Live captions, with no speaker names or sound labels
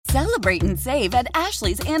Celebrate and save at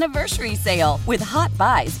Ashley's Anniversary Sale. With Hot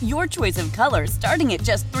Buys, your choice of colors starting at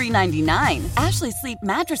just $3.99. Ashley Sleep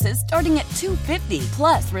mattresses starting at $2.50.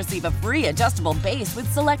 Plus, receive a free adjustable base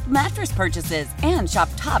with select mattress purchases. And shop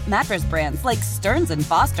top mattress brands like Stearns &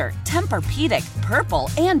 Foster, Tempur-Pedic, Purple,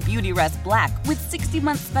 and Beautyrest Black with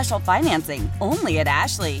 60-month special financing. Only at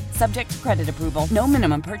Ashley. Subject to credit approval. No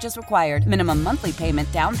minimum purchase required. Minimum monthly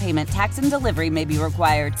payment, down payment, tax, and delivery may be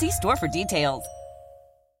required. See store for details.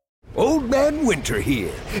 Old Man Winter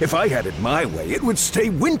here. If I had it my way, it would stay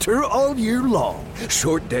winter all year long.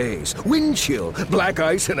 Short days, wind chill, black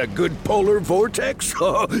ice, and a good polar vortex.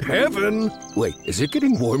 Oh, heaven. Wait, is it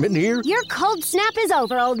getting warm in here? Your cold snap is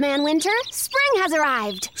over, Old Man Winter. Spring has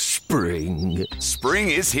arrived. Spring.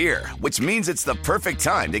 Spring is here, which means it's the perfect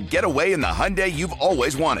time to get away in the Hyundai you've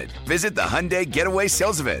always wanted. Visit the Hyundai Getaway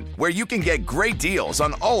Sales Event, where you can get great deals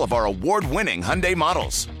on all of our award-winning Hyundai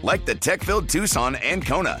models, like the tech-filled Tucson and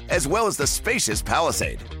Kona, as well as the spacious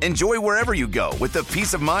Palisade. Enjoy wherever you go with the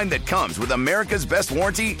peace of mind that comes with America's best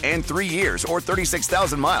warranty and 3 years or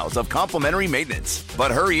 36,000 miles of complimentary maintenance.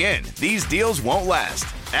 But hurry in, these deals won't last.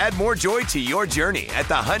 Add more joy to your journey at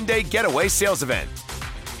the Hyundai Getaway Sales Event.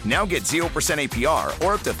 Now get 0% APR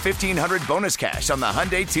or up to $1,500 bonus cash on the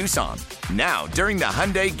Hyundai Tucson. Now, during the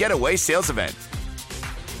Hyundai Getaway Sales Event.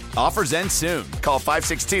 Offers end soon. Call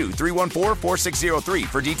 562-314-4603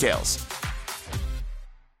 for details.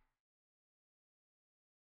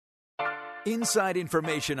 Inside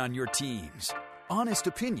information on your teams, honest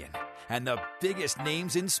opinion, and the biggest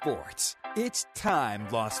names in sports. It's time,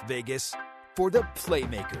 Las Vegas, for the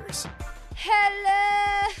Playmakers.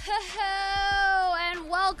 Hello, and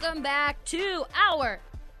welcome back to hour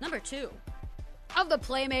number 2 of the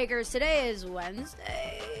Playmakers. Today is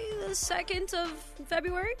Wednesday, the 2nd of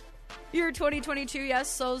February, year 2022.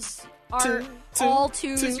 Yes, those are all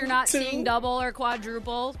twos. You're not seeing double or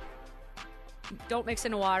quadruple. Don't mix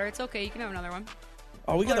into water. It's okay. You can have another one.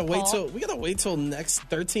 Oh, we gotta wait till next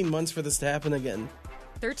 13 months for this to happen again.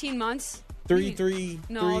 13 months?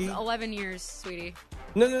 No, 11 years, sweetie.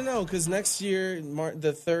 No, because next year,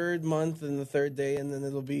 the third month and the third day, and then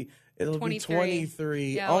it'll be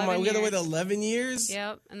 23. Yeah, oh my, we gotta years. wait 11 years?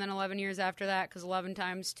 Yep, and then 11 years after that, because 11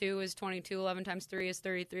 times 2 is 22, 11 times 3 is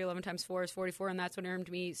 33, 11 times 4 is 44, and that's what earned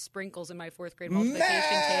me sprinkles in my 4th grade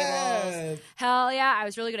multiplication tables. Hell yeah, I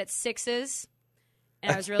was really good at sixes.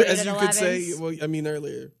 And I was really good at 11s. As you could say, well, I mean,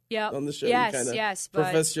 earlier on the show, you kind of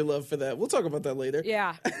professed your love for that. We'll talk about that later.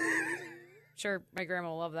 Yeah. Sure, my grandma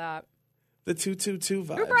will love that. The 222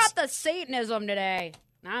 vibes. Who brought the Satanism today?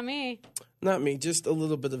 Not me. Not me, just a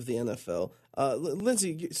little bit of the NFL.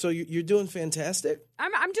 Lindsay, so you're doing fantastic?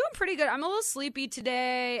 I'm doing pretty good. I'm a little sleepy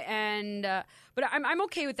today, and but I'm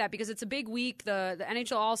okay with that because it's a big week. The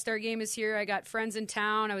NHL All-Star Game is here. I got friends in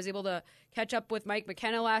town. I was able to catch up with Mike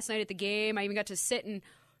McKenna last night at the game. I even got to sit and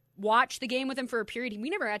watch the game with him for a period. We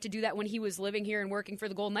never had to do that when he was living here and working for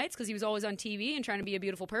the Golden Knights because he was always on TV and trying to be a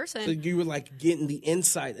beautiful person. So you were like getting the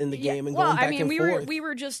insight in the game and going back and forth. We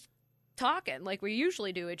were just talking like we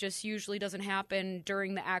usually do. It just usually doesn't happen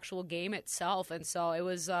during the actual game itself. And so it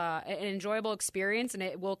was an enjoyable experience, and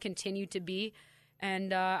it will continue to be.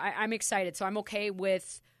 And I'm excited. So I'm okay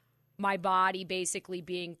with my body basically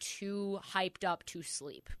being too hyped up to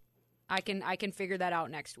sleep. I can figure that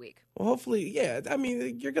out next week. Well, hopefully, yeah. I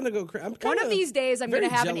mean, you're going to go crazy. One of these days, I'm going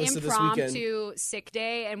to have an impromptu sick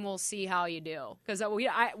day, and we'll see how you do. Because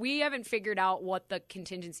we haven't figured out what the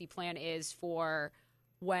contingency plan is for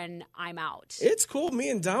when I'm out. It's cool. Me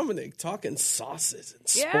and Dominic talking sauces and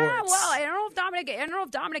sports. Yeah, well, I don't know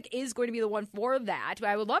if Dominic is going to be the one for that.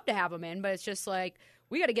 I would love to have him in, but it's just like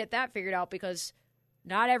we got to get that figured out because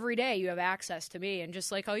not every day you have access to me. And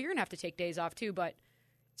just like, oh, you're going to have to take days off too, but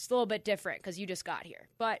it's a little bit different because you just got here.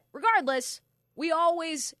 But regardless, we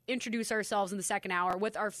always introduce ourselves in the second hour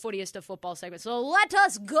with our footiest of football segment. So let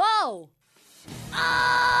us go.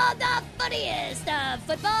 Oh, the footiest of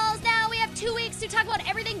footballs. Now we have 2 weeks to talk about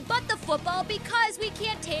everything but the football because we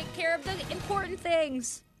can't take care of the important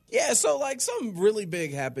things. Yeah, so like something really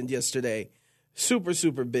big happened yesterday. Super,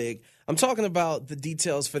 super big. I'm talking about the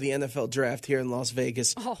details for the NFL draft here in Las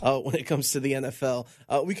Vegas when it comes to the NFL.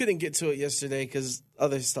 We couldn't get to it yesterday because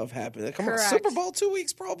other stuff happened. Come on, Super Bowl, 2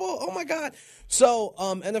 weeks, Pro Bowl. Oh, my God. So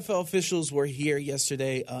NFL officials were here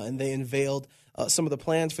yesterday, and they unveiled some of the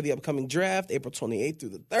plans for the upcoming draft, April 28th through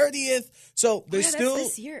the 30th. So there's still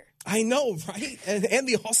this year. I know, right? And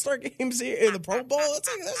the All-Star games here in the Pro Bowl.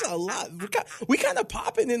 There's a lot. We kind of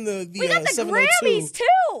popping in the we got the 702. Grammys,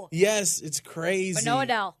 too. Yes, it's crazy. But no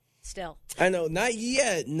Adele. Still. I know, not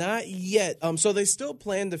yet. So they still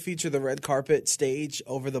plan to feature the red carpet stage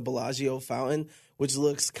over the Bellagio fountain, which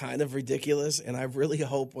looks kind of ridiculous. And I really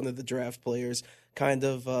hope one of the draft players kind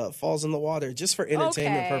of falls in the water just for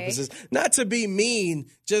entertainment purposes. Not to be mean,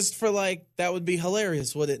 just for that would be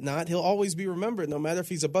hilarious, would it not? He'll always be remembered, no matter if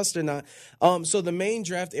he's a bust or not. So the main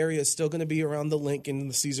draft area is still going to be around the Lincoln,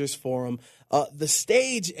 the Caesars Forum. The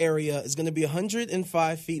stage area is going to be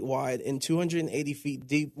 105 feet wide and 280 feet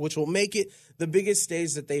deep, which will make it the biggest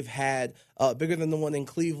stage that they've had, bigger than the one in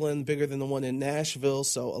Cleveland, bigger than the one in Nashville.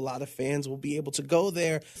 So a lot of fans will be able to go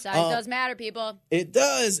there. Size does matter, people. It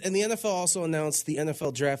does. And the NFL also announced the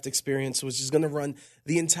NFL Draft Experience, which is going to run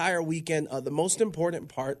the entire weekend. The most important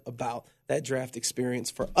part about that draft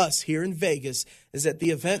experience for us here in Vegas is that the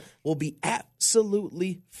event will be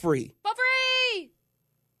absolutely free. For free!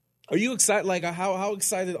 Are you excited? How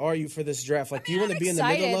excited are you for this draft? Do you want to be in the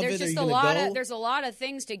middle of it? Or are you going to go? There's a lot of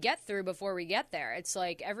things to get through before we get there. It's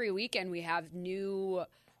every weekend we have new,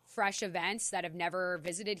 fresh events that have never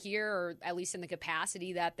visited here, or at least in the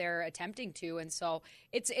capacity that they're attempting to. And so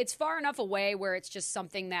it's far enough away where it's just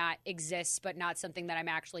something that exists, but not something that I'm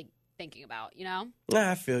actually thinking about, you know?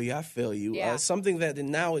 I feel you. Yeah. Something that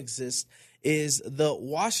now exists is the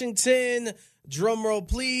Washington, drumroll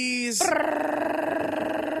please.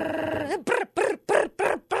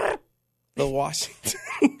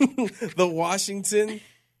 The Washington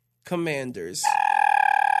Commanders.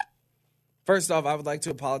 First off, I would like to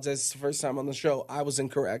apologize. It's the first time on the show I was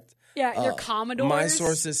incorrect. Yeah, your Commodores. My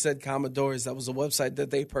sources said Commodores. That was a website that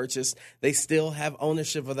they purchased. They still have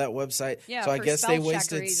ownership of that website. Yeah, so I guess they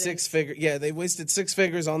wasted six figures. Yeah, they wasted six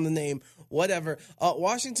figures on the name. Whatever.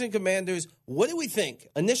 Washington Commanders, what do we think?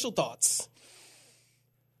 Initial thoughts?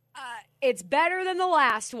 It's better than the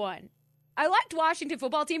last one. I liked Washington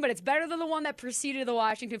football team, but it's better than the one that preceded the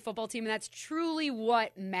Washington football team, and that's truly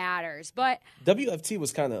what matters. But WFT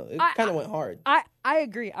was kind of went hard. I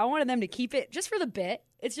agree. I wanted them to keep it just for the bit.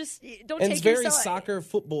 It's just don't and take it's very yourself, soccer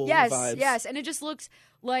football vibes. vibes. Yes, and it just looks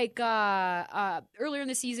like earlier in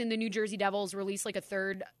the season, the New Jersey Devils released a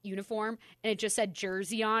third uniform, and it just said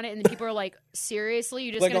Jersey on it, and then people are like, "Seriously,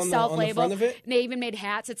 you just gonna self-label?" And they even made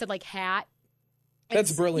hats that said hat.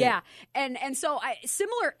 That's brilliant. Yeah, and so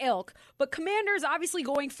similar ilk, but Commanders obviously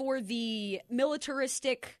going for the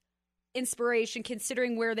militaristic inspiration,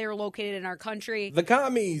 considering where they're located in our country. The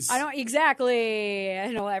commies. I don't exactly. I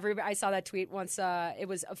know everybody. I saw that tweet once. It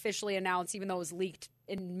was officially announced, even though it was leaked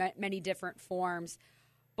in many different forms.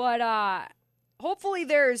 But hopefully,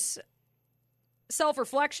 there's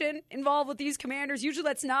self-reflection involved with these Commanders. Usually,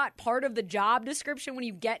 that's not part of the job description when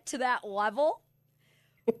you get to that level.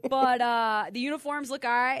 But the uniforms look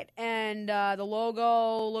all right, and the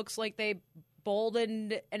logo looks like they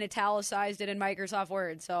boldened and italicized it in Microsoft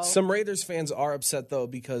Word. So some Raiders fans are upset, though,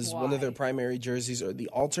 because one of their primary jerseys, or the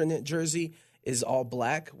alternate jersey, is all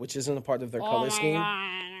black, which isn't a part of their color scheme.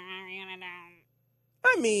 God.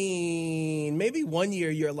 I mean, maybe 1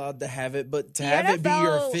 year you're allowed to have it, but to have it be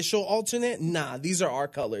your official alternate, nah, these are our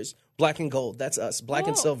colors. Black and gold. That's us. Black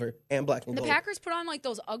and silver and black and gold. The Packers put on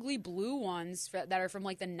those ugly blue ones that are from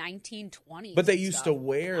the 1920s. But they used to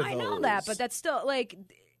wear those. I know that, but that's still the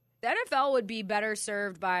NFL would be better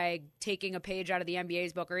served by taking a page out of the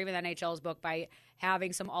NBA's book or even the NHL's book by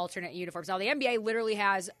having some alternate uniforms. Now, the NBA literally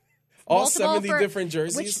has all 70 different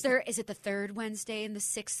jerseys. Is it the third Wednesday in the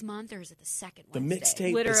 6th month, or is it the second Wednesday?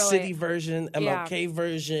 The mixtape, the city version, MLK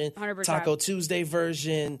version, 100%. Taco Tuesday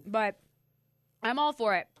version. But I'm all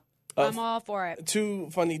for it. I'm all for it. Two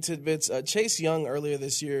funny tidbits. Chase Young earlier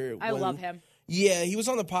this year. I love him. Yeah, he was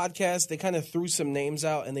on the podcast. They kind of threw some names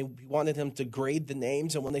out, and they wanted him to grade the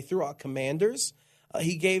names. And when they threw out Commanders,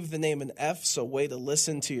 he gave the name an F, so way to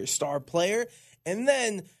listen to your star player. And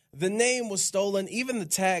then the name was stolen, even the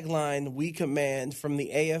tagline, "We Command," from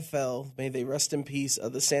the AFL, may they rest in peace,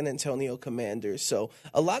 of the San Antonio Commanders. So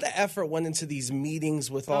a lot of effort went into these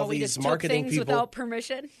meetings with all these marketing people. Without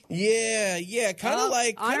permission? Yeah, kind of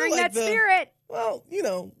honoring that spirit. Well,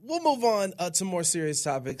 we'll move on to more serious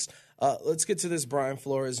topics. Let's get to this Brian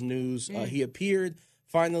Flores news. He appeared,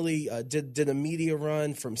 finally did a media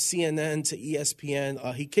run from CNN to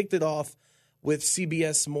ESPN. He kicked it off with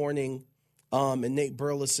CBS Morning and Nate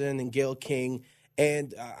Burleson and Gayle King.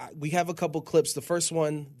 And we have a couple clips. The first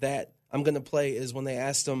one that I'm going to play is when they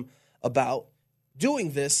asked him about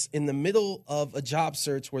doing this in the middle of a job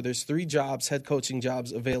search where there's 3 jobs, head coaching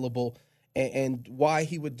jobs available, and why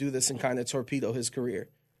he would do this and kind of torpedo his career.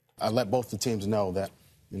 I let both the teams know that,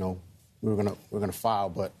 we're gonna file.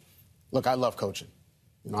 But look, I love coaching.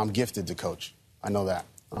 I'm gifted to coach. I know that.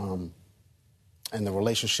 And the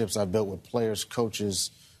relationships I've built with players,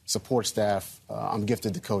 coaches, support staff, I'm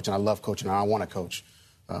gifted to coach, and I love coaching, and I want to coach.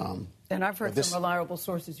 And I've heard from reliable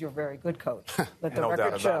sources you're a very good coach. Let the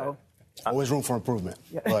record show. Always room for improvement,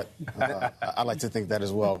 but I like to think that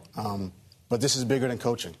as well. But this is bigger than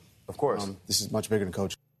coaching. Of course. This is much bigger than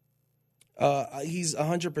coaching. He's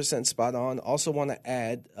 100% spot on. Also want to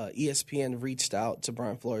add, ESPN reached out to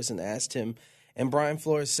Brian Flores and asked him, and Brian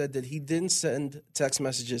Flores said that he didn't send text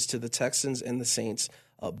messages to the Texans and the Saints,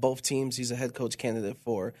 both teams he's a head coach candidate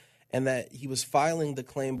for, and that he was filing the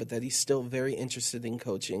claim, but that he's still very interested in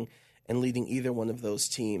coaching and leading either one of those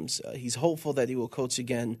teams. He's hopeful that he will coach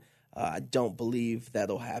again. I don't believe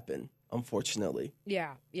that'll happen, unfortunately.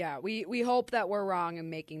 Yeah. We hope that we're wrong in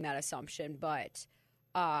making that assumption, but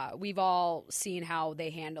we've all seen how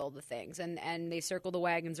they handle the things, and they circle the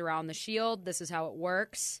wagons around the shield. This is how it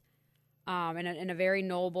works, in a very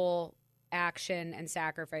noble action and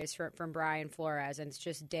sacrifice from Brian Flores, and it's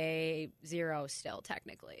just day 0 still,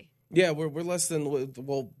 technically. Yeah, we're less than,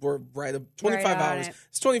 we're right at 25 right hours. it.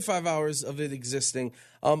 It's 25 hours of it existing.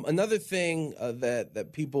 Another thing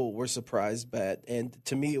that people were surprised at, and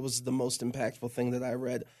to me it was the most impactful thing that I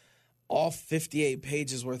read, all 58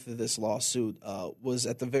 pages worth of this lawsuit was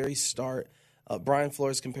at the very start. Brian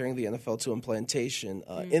Flores comparing the NFL to a plantation.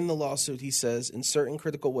 In the lawsuit, he says, in certain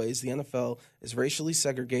critical ways, the NFL is racially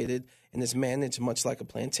segregated and is managed much like a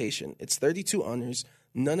plantation. Its 32 owners,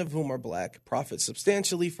 none of whom are black, profit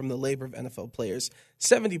substantially from the labor of NFL players,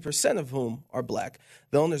 70% of whom are black.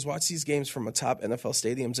 The owners watch these games from atop NFL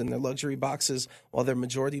stadiums in their luxury boxes, while their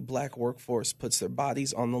majority black workforce puts their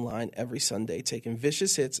bodies on the line every Sunday, taking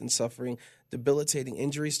vicious hits and suffering debilitating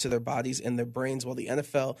injuries to their bodies and their brains, while the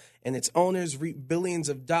NFL and its owners reap billions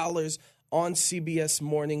of dollars. On CBS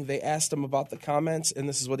Morning, they asked him about the comments, and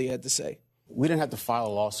this is what he had to say. We didn't have to file a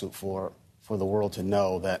lawsuit for the world to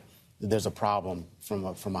know that there's a problem from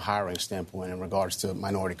a hiring standpoint in regards to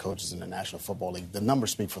minority coaches in the National Football League. The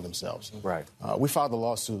numbers speak for themselves. Right. We filed the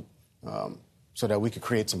lawsuit so that we could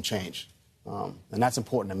create some change, and that's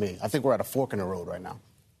important to me. I think we're at a fork in the road right now.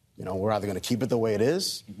 You know, we're either going to keep it the way it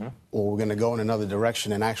is, or we're going to go in another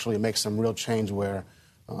direction and actually make some real change where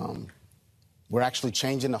we're actually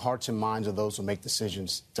changing the hearts and minds of those who make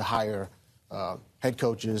decisions to hire head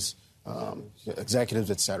coaches,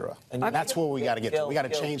 executives, et cetera. And that's where we got to get to. We got to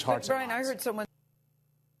change hearts and minds. Brian, I heard someone.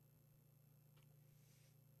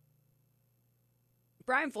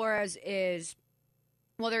 Brian Flores is,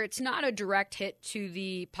 whether it's not a direct hit to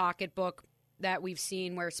the pocketbook that we've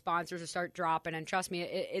seen where sponsors will start dropping, and trust me,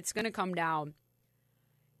 it's going to come down.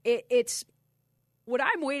 It's what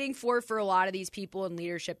I'm waiting for a lot of these people in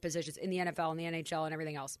leadership positions in the NFL and the NHL and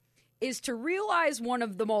everything else is to realize one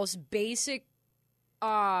of the most basic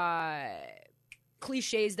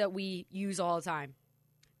cliches that we use all the time.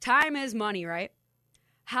 Time is money, right?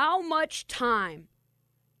 How much time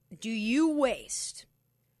do you waste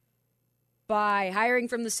by hiring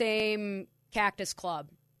from the same Cactus Club,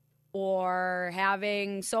 or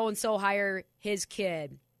having so-and-so hire his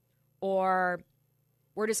kid, or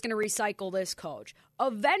we're just going to recycle this coach?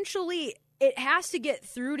 Eventually, it has to get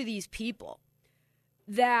through to these people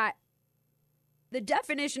that the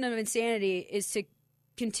definition of insanity is to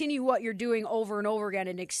continue what you're doing over and over again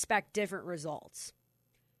and expect different results.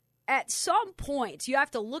 At some point, you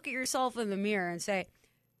have to look at yourself in the mirror and say,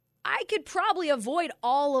 I could probably avoid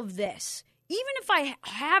all of this, even if I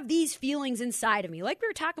have these feelings inside of me. Like we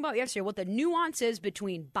were talking about yesterday, what the nuance is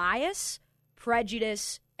between bias,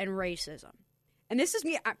 prejudice, and racism. And this is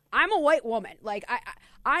me. I'm a white woman. Like,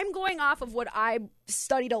 I'm going off of what I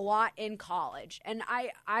studied a lot in college. And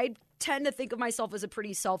I tend to think of myself as a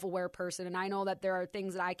pretty self-aware person. And I know that there are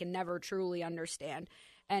things that I can never truly understand.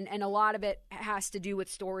 And a lot of it has to do with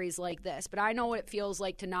stories like this. But I know what it feels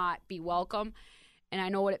like to not be welcome. And I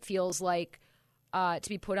know what it feels like to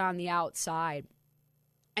be put on the outside.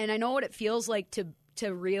 And I know what it feels like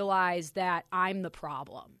to realize that I'm the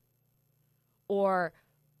problem. Or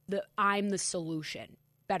I'm the solution,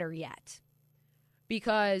 better yet.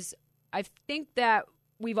 Because I think that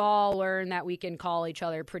we've all learned that we can call each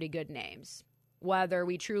other pretty good names, whether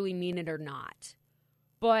we truly mean it or not.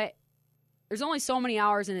 But there's only so many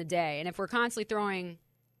hours in a day, and if we're constantly throwing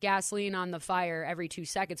gasoline on the fire every 2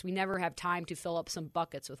 seconds, we never have time to fill up some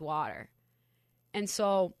buckets with water. And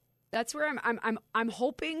so that's where I'm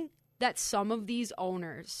hoping that some of these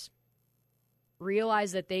owners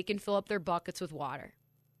realize that they can fill up their buckets with water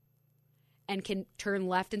and can turn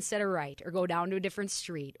left instead of right, or go down to a different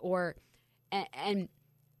street, and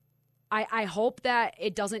I hope that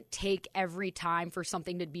it doesn't take every time for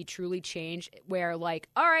something to be truly changed, where like,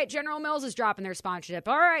 all right, General Mills is dropping their sponsorship,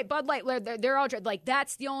 all right, Bud Light, they're all like,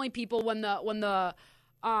 that's the only people when the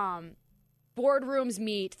boardrooms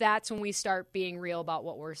meet, that's when we start being real about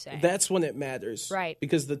what we're saying. That's when it matters, right?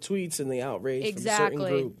 Because the tweets and the outrage from a certain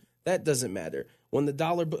group, that doesn't matter. when the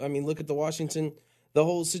dollar, I mean, look at the Washington, the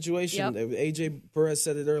whole situation. Yep. AJ Perez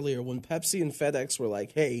said it earlier. When Pepsi and FedEx were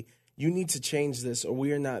like, hey, you need to change this or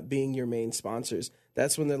we are not being your main sponsors,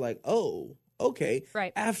 that's when they're like, oh, okay.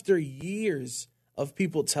 Right. After years of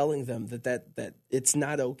people telling them that it's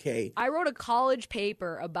not okay. I wrote a college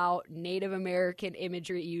paper about Native American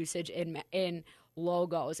imagery usage in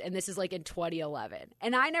logos, and this is like in 2011.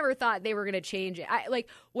 And I never thought they were going to change it.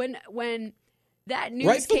 When that news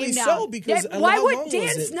Rightfully came down, so, because why how would long Dan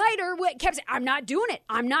was it? Snyder kept saying, I'm not doing it.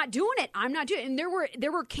 I'm not doing it. I'm not doing it. And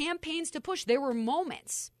there were campaigns to push. There were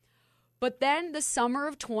moments. But then the summer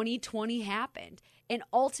of 2020 happened. And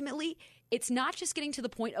ultimately, it's not just getting to the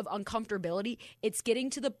point of uncomfortability. It's getting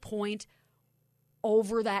to the point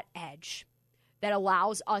over that edge that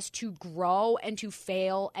allows us to grow and to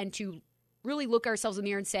fail and to really look ourselves in the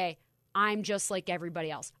mirror and say, I'm just like everybody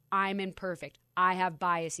else. I'm imperfect. I have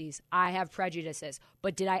biases. I have prejudices.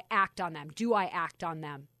 But did I act on them? Do I act on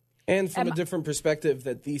them? And from a different perspective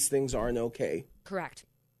that these things aren't okay. Correct.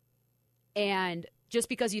 And just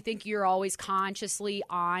because you think you're always consciously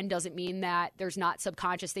on doesn't mean that there's not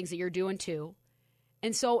subconscious things that you're doing too.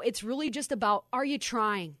 And so it's really just about, are you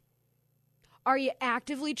trying? Are you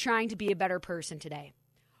actively trying to be a better person today?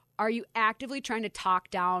 Are you actively trying to talk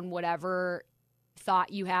down whatever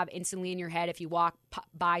thought you have instantly in your head if you walk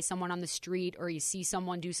by someone on the street or you see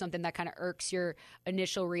someone do something that kind of irks your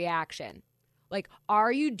initial reaction? Like,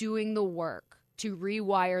 are you doing the work to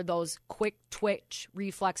rewire those quick twitch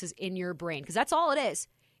reflexes in your brain? Because that's all it is.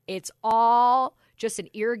 It's all just an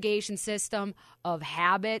irrigation system of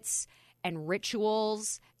habits and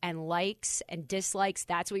rituals and likes and dislikes.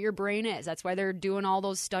 That's what your brain is. That's why they're doing all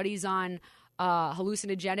those studies on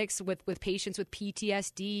hallucinogenics with patients with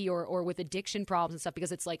PTSD or with addiction problems and stuff,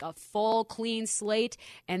 because it's like a full clean slate,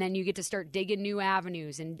 and then you get to start digging new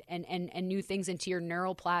avenues and new things into your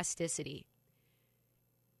neuroplasticity.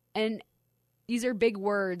 And these are big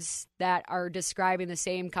words that are describing the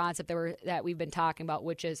same concept that we've been talking about,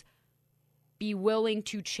 which is be willing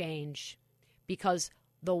to change, because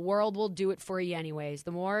the world will do it for you anyways.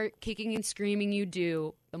 The more kicking and screaming you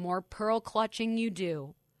do, the more pearl clutching you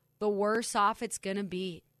do, the worse off it's going to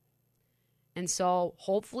be. And so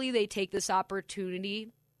hopefully they take this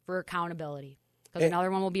opportunity for accountability, because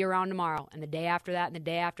another one will be around tomorrow, and the day after that, and the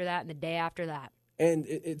day after that, and the day after that. And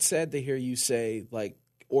it's sad to hear you say, like,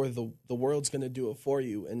 or the world's going to do it for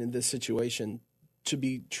you. And in this situation, to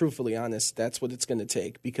be truthfully honest, that's what it's going to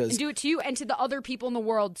take. Because and do it to you and to the other people in the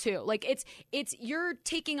world too. Like it's you're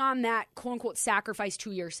taking on that quote unquote sacrifice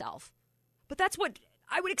to yourself. But that's what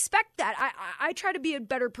I would expect. That I try to be a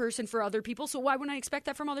better person for other people. So why wouldn't I expect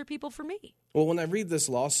that from other people for me? Well, when I read this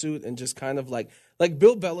lawsuit and just kind of like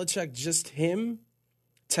Bill Belichick, just him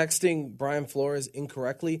texting Brian Flores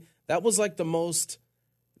incorrectly, that was the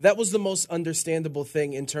most understandable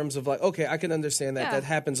thing in terms of okay, I can understand that. Yeah. That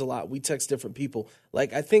happens a lot. We text different people.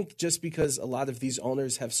 I think just because a lot of these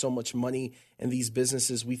owners have so much money in these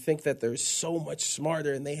businesses, we think that they're so much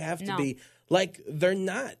smarter and they have to be. They're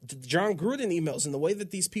not. John Gruden emails and the way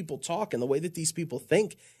that these people talk and the way that these people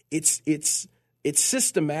think, it's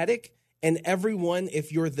systematic, and everyone,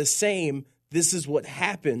 if you're the same, this is what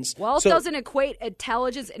happens. Wealth doesn't equate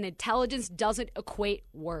intelligence, and intelligence doesn't equate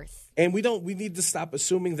worth. And we need to stop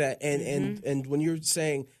assuming that. And when you're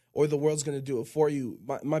saying, or the world's going to do it for you,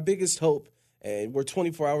 my biggest hope, and we're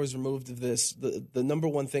 24 hours removed of this, the number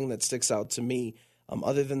one thing that sticks out to me,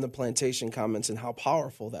 other than the plantation comments and how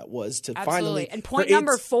powerful that was to finally. And point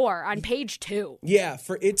number 4 on page 2. Yeah,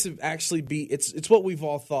 for it to actually be, it's what we've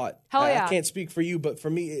all thought. Hell yeah. I can't speak for you, but for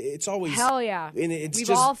me, it's always. Hell yeah. And we've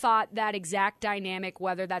all thought that exact dynamic,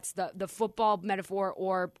 whether that's the football metaphor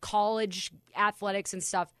or college athletics and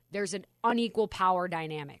stuff, there's an unequal power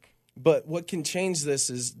dynamic. But what can change this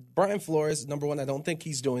is Brian Flores, number one, I don't think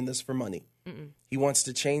he's doing this for money. Mm-mm. He wants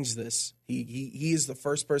to change this. He is the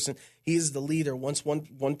first person. He is the leader. Once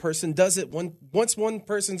one person does it, once one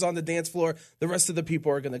person's on the dance floor, the rest of the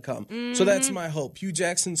people are going to come. Mm-hmm. So that's my hope. Hugh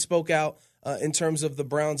Jackson spoke out in terms of the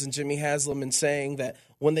Browns and Jimmy Haslam and saying that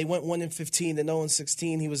when they went 1-15 and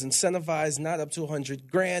 0-16, he was incentivized, not up to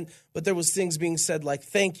 $100,000, but there was things being said like,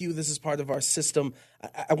 "Thank you, this is part of our system."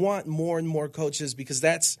 I want more and more coaches, because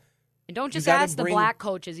that's. And don't just ask the black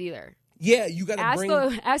coaches either. Yeah, you got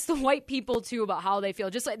to ask the white people too about how they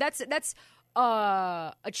feel. Just like that's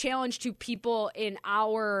a challenge to people in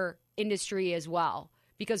our industry as well,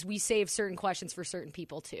 because we save certain questions for certain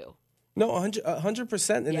people too. No,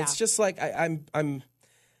 100%, and it's just like I'm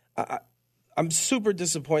super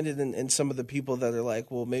disappointed in some of the people that are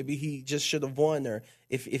like, well, maybe he just should have won, or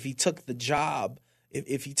if he took the job.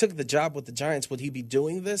 if he took the job with the Giants, would he be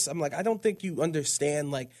doing this? I'm like, I don't think you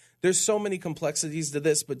understand. Like, there's so many complexities to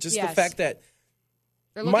this, but just the fact that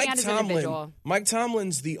Mike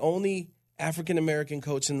Tomlin's the only African-American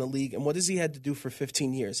coach in the league, and what has he had to do for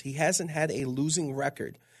 15 years? He hasn't had a losing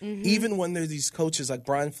record. Even when there's these coaches like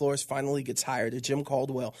Brian Flores finally gets hired, or Jim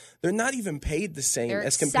Caldwell, they're not even paid the same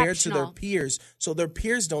as compared to their peers, so their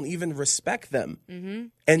peers don't even respect them.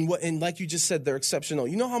 And like you just said, they're exceptional.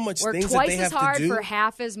 You know how much things that they have to do? We're twice as hard for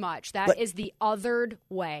half as much. That is the othered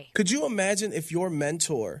way. Could you imagine if your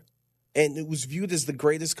mentor, and it was viewed as the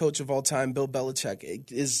greatest coach of all time, Bill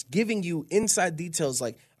Belichick, is giving you inside details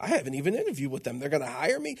like, I haven't even interviewed with them. They're going to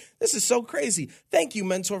hire me? This is so crazy. Thank you,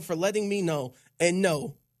 mentor, for letting me know. And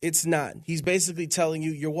no, it's not. He's basically telling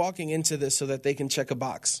you you're walking into this so that they can check a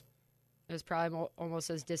box. It was probably almost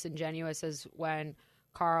as disingenuous as when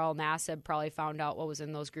Carl Nassib probably found out what was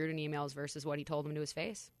in those Gruden emails versus what he told him to his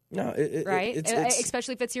face. No, right?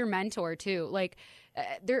 Especially if it's your mentor, too. Like,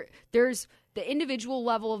 there's the individual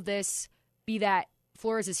level of this, be that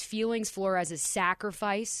Flores' feelings, Flores'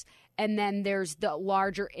 sacrifice, and then there's the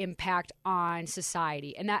larger impact on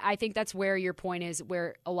society. And I think that's where your point is,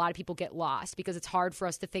 where a lot of people get lost, because it's hard for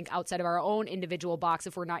us to think outside of our own individual box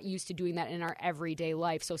if we're not used to doing that in our everyday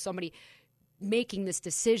life. So somebody making this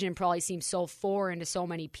decision probably seems so foreign to so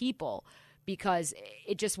many people, because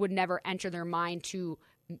it just would never enter their mind to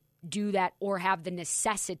do that or have the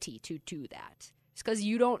necessity to do that. Just because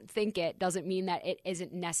you don't think it doesn't mean that it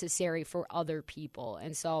isn't necessary for other people.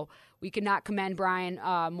 And so we could not commend Brian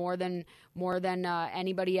more than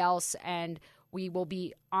anybody else, and we will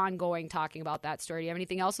be ongoing talking about that story. Do you have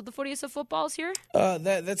anything else with the footiest of footballs here?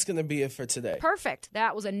 That's going to be it for today. Perfect.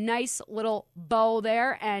 That was a nice little bow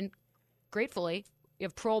there, and gratefully, we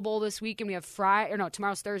have Pro Bowl this week, and we have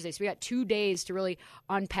tomorrow's Thursday. So we got 2 days to really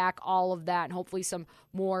unpack all of that and hopefully some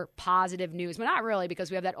more positive news. But not really,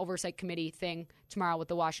 because we have that oversight committee thing tomorrow with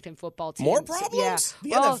the Washington football team. More problems? The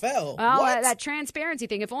NFL? Well, that transparency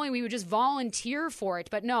thing. If only we would just volunteer for it.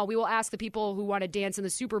 But no, we will ask the people who want to dance in the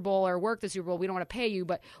Super Bowl or work the Super Bowl. We don't want to pay you,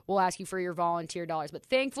 but we'll ask you for your volunteer dollars. But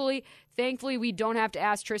thankfully, we don't have to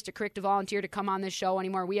ask Trista Crick to volunteer to come on this show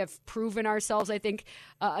anymore. We have proven ourselves, I think,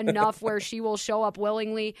 enough where she will show up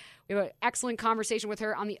willingly. We have an excellent conversation with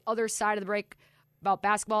her on the other side of the break about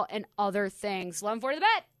basketball and other things. 11:40 The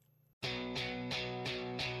Bet.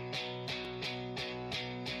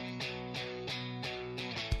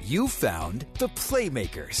 You found the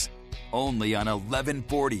Playmakers, only on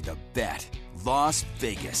 1140 The Bet, Las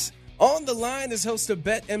Vegas. On the line is host of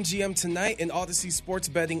BetMGM tonight and Odyssey Sports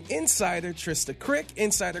Betting Insider Trista Crick.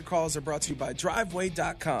 Insider calls are brought to you by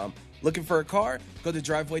Driveway.com. Looking for a car? Go to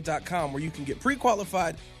Driveway.com, where you can get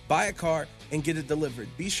pre-qualified, buy a car, and get it delivered.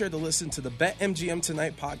 Be sure to listen to the BetMGM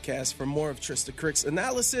Tonight podcast for more of Trista Crick's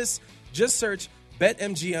analysis. Just search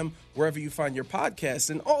BetMGM wherever you find your podcast.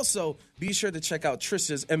 And also, be sure to check out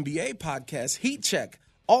Trista's NBA podcast, Heat Check,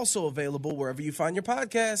 also available wherever you find your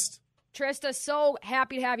podcast. Trista, so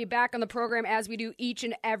happy to have you back on the program, as we do each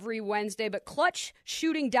and every Wednesday. But clutch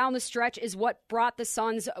shooting down the stretch is what brought the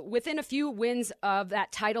Suns within a few wins of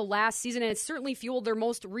that title last season, and it's certainly fueled their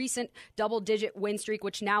most recent double-digit win streak,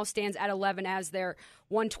 which now stands at 11 as their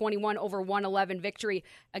 121-111 victory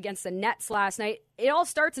against the Nets last night. It all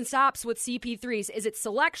starts and stops with CP3s. Is it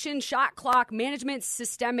selection, shot clock, management,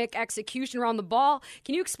 systemic execution around the ball?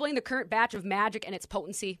 Can you explain the current batch of magic and its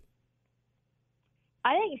potency?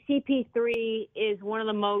 I think CP3 is one of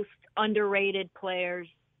the most underrated players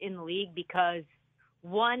in the league because,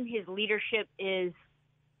 one, his leadership is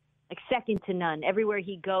like second to none. Everywhere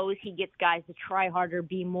he goes, he gets guys to try harder,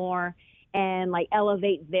 be more, and like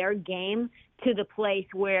elevate their game to the place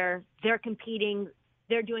where they're competing.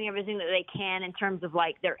 They're doing everything that they can in terms of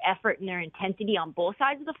like their effort and their intensity on both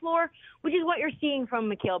sides of the floor, which is what you're seeing from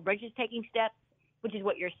Mikal Bridges taking steps, which is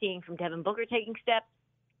what you're seeing from Devin Booker taking steps.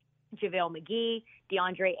 JaVale McGee,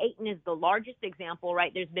 DeAndre Ayton is the largest example, right?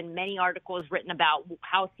 There's been many articles written about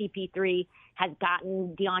how CP3 has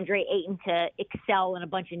gotten DeAndre Ayton to excel in a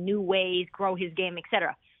bunch of new ways, grow his game,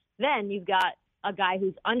 etc. Then you've got a guy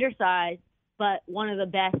who's undersized, but one of the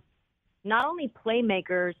best, not only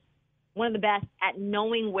playmakers, one of the best at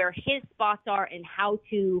knowing where his spots are and how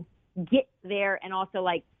to get there and also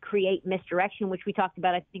like create misdirection, which we talked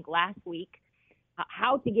about, I think, last week,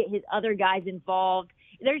 how to get his other guys involved.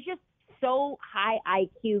 There's just so high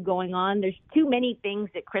IQ going on. There's too many things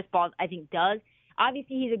that Chris Paul, I think, does.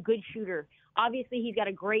 Obviously, he's a good shooter. Obviously, he's got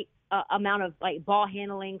a great amount of like ball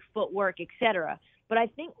handling, footwork, etc. But I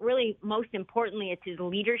think really most importantly, it's his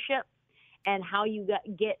leadership and how you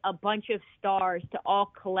get a bunch of stars to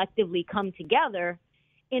all collectively come together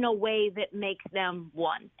in a way that makes them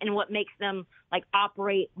one and what makes them like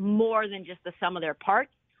operate more than just the sum of their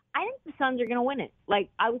parts. I think the Suns are going to win it. Like,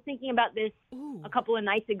 I was thinking about this a couple of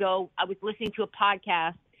nights ago. I was listening to a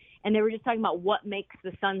podcast, and they were just talking about what makes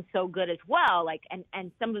the Suns so good as well, like,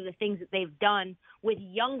 and some of the things that they've done with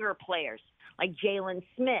younger players, like Jalen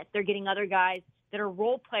Smith. They're getting other guys that are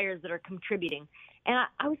role players that are contributing. And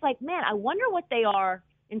I was like, man, I wonder what they are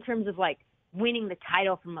in terms of, like, winning the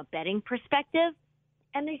title from a betting perspective.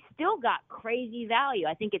 And they still got crazy value.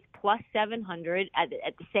 I think it's plus 700 at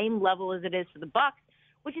the same level as it is for the Bucks,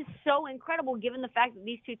 which is so incredible given the fact that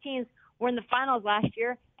these two teams were in the finals last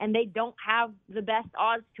year and they don't have the best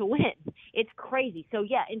odds to win. It's crazy. So,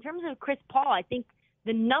 yeah, in terms of Chris Paul, I think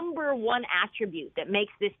the number one attribute that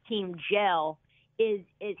makes this team gel is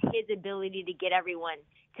his ability to get everyone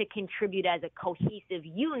to contribute as a cohesive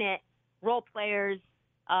unit, role players,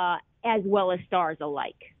 as well as stars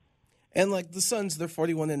alike. And, like, the Suns, they're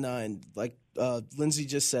 41-9. Like Lindsay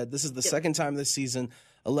just said, this is the second time this season,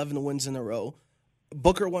 11 wins in a row.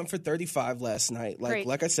 Booker went for 35 last night.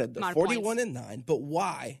 Like I said, 41-9. But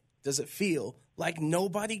why does it feel like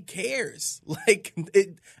nobody cares? Like,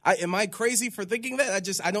 am I crazy for thinking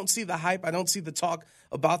that? I don't see the hype. I don't see the talk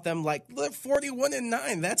about them. Like, they're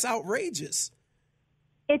 41-9. That's outrageous.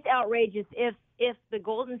 It's outrageous. If the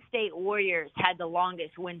Golden State Warriors had the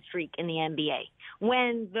longest win streak in the NBA,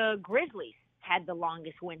 when the Grizzlies had the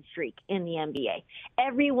longest win streak in the NBA,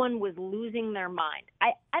 everyone was losing their mind.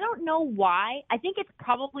 I don't know why. I think it's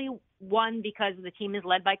probably, one, because the team is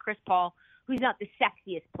led by Chris Paul, who's not the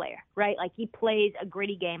sexiest player, right? Like, he plays a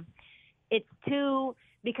gritty game. It's, two,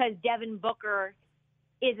 because Devin Booker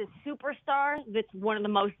is a superstar that's one of the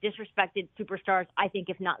most disrespected superstars, I think,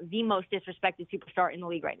 if not the most disrespected superstar in the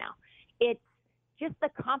league right now. It's just the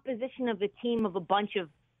composition of the team of a bunch of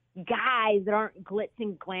guys that aren't glitz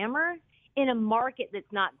and glamour in a market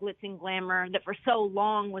that's not glitz and glamour, that for so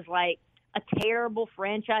long was like a terrible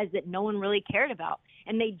franchise that no one really cared about.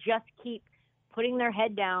 And they just keep putting their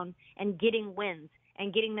head down and getting wins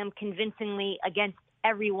and getting them convincingly against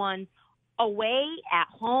everyone, away, at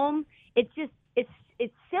home. It's just,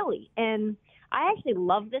 it's silly. And I actually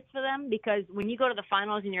love this for them, because when you go to the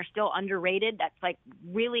finals and you're still underrated, that's like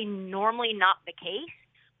really normally not the case.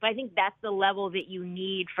 But I think that's the level that you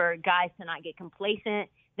need for guys to not get complacent,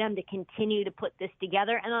 them to continue to put this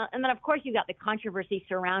together. And then, of course, you've got the controversy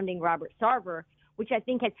surrounding Robert Sarver, which I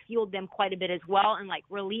think has fueled them quite a bit as well and, like,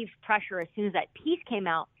 relieved pressure as soon as that piece came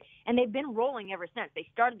out. And they've been rolling ever since. They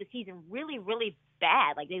started the season really, really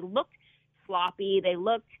bad. Like, they looked sloppy. They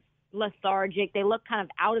looked lethargic. They looked kind of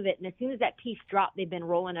out of it. And as soon as that piece dropped, they've been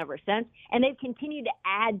rolling ever since. And they've continued to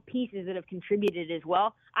add pieces that have contributed as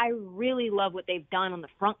well. I really love what they've done on the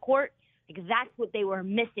front court. Like, that's what they were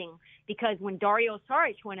missing, because when Dario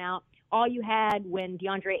Saric went out, all you had when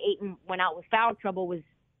DeAndre Ayton went out with foul trouble was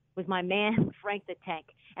my man, Frank the Tank.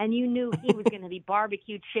 And you knew he was going to be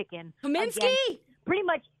barbecued chicken. Kaminsky! Pretty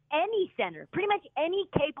much any center, pretty much any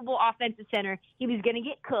capable offensive center, he was going to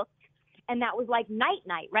get cooked. And that was like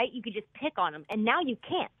night, right? You could just pick on him. And now you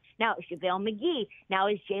can't. Now it's JaVale McGee. Now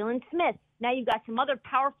it's Jalen Smith. Now you've got some other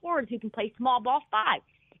power forwards who can play small ball five.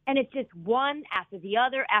 And it's just one after the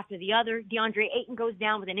other after the other. DeAndre Ayton goes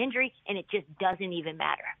down with an injury, and it just doesn't even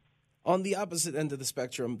matter. On the opposite end of the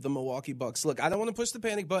spectrum, the Milwaukee Bucks. Look, I don't want to push the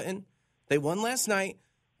panic button. They won last night,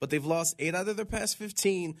 but they've lost 8 out of their past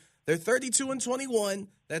 15. They're 32-21.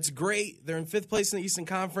 That's great. They're in 5th place in the Eastern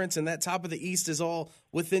Conference, and that top of the East is all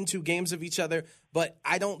within 2 games of each other. But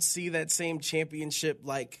I don't see that same championship.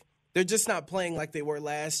 Like, they're just not playing like they were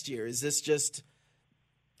last year. Is this just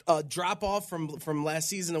a drop-off from last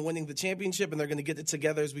season of winning the championship, and they're going to get it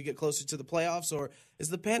together as we get closer to the playoffs? Or is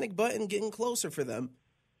the panic button getting closer for them?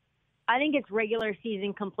 I think it's regular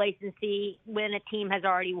season complacency when a team has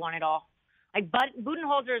already won it all. Like,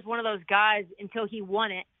 Budenholzer is one of those guys, until he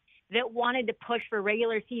won it, that wanted to push for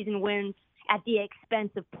regular season wins at the expense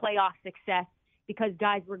of playoff success because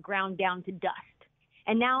guys were ground down to dust.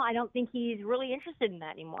 And now I don't think he's really interested in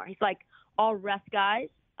that anymore. He's like, I'll rest guys.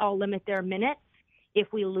 I'll limit their minutes.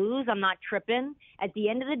 If we lose, I'm not tripping. At the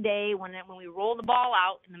end of the day, when we roll the ball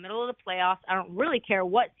out in the middle of the playoffs, I don't really care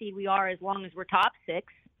what seed we are as long as we're top 6.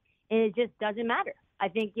 And it just doesn't matter. I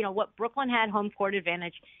think, what Brooklyn had home court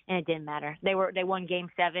advantage, and it didn't matter. They won Game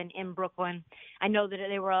 7 in Brooklyn. I know that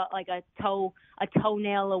they were like a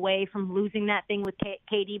toenail away from losing that thing with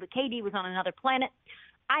KD, but KD was on another planet.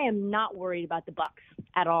 I am not worried about the Bucks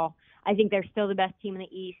at all. I think they're still the best team in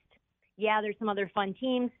the East. Yeah, there's some other fun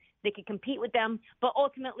teams. They could compete with them. But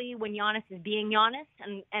ultimately, when Giannis is being Giannis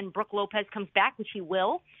and Brook Lopez comes back, which he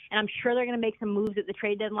will, and I'm sure they're going to make some moves at the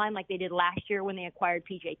trade deadline like they did last year when they acquired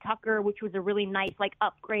P.J. Tucker, which was a really nice,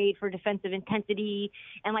 upgrade for defensive intensity,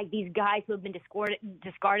 and, these guys who have been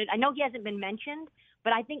discarded. I know he hasn't been mentioned,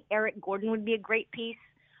 but I think Eric Gordon would be a great piece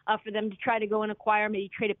for them to try to go and acquire, maybe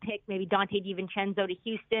trade a pick, maybe Dante DiVincenzo to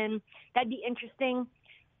Houston. That'd be interesting.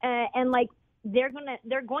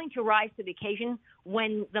 They're going to rise to the occasion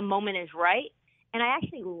when the moment is right. And I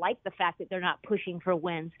actually like the fact that they're not pushing for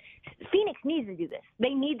wins. Phoenix needs to do this. They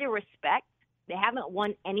need to respect. They haven't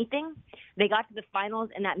won anything. They got to the finals,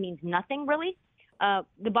 and that means nothing, really.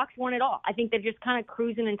 The Bucks won it all. I think they're just kind of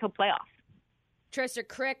cruising until playoffs. Trista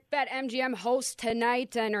Crick, BetMGM host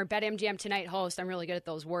tonight, or BetMGM Tonight host. I'm really good at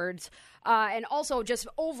those words. And also just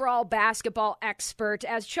overall basketball expert.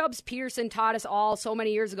 As Chubbs Peterson taught us all so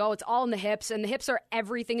many years ago, it's all in the hips, and the hips are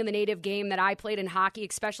everything in the native game that I played in hockey,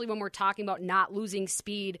 especially when we're talking about not losing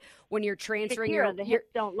speed when you're transferring the hips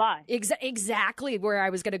don't lie. Exactly where I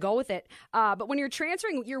was going to go with it. But when you're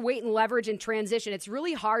transferring your weight and leverage in transition, it's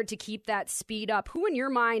really hard to keep that speed up. Who in your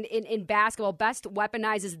mind in basketball best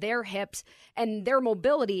weaponizes their hips and their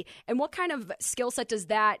mobility, and what kind of skill set does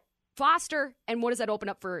that foster, and what does that open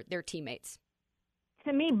up for their teammates?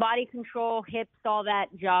 To me, body control, hips, all that,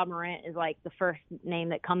 Ja Morant is the first name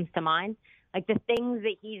that comes to mind. The things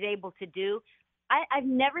that he's able to do. I've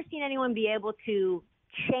never seen anyone be able to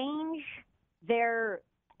change their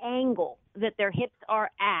angle that their hips are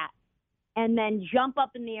at and then jump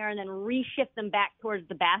up in the air and then reshift them back towards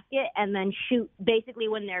the basket and then shoot basically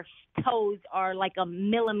when their toes are a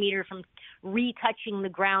millimeter from retouching the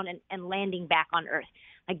ground and landing back on earth.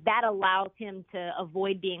 That allows him to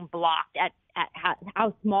avoid being blocked at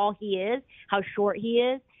how small he is, how short he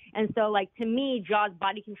is. And so, to me, Ja's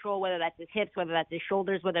body control, whether that's his hips, whether that's his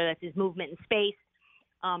shoulders, whether that's his movement in space,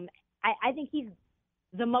 I think he's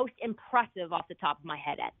the most impressive off the top of my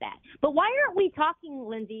head at that. But why aren't we talking,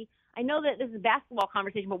 Lindsay? I know that this is a basketball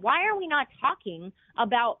conversation, but why are we not talking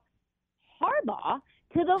about Harbaugh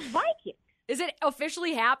to the Vikings? Is it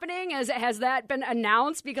officially happening? Has that been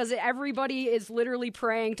announced? Because everybody is literally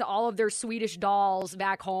praying to all of their Swedish dolls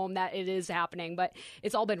back home that it is happening, but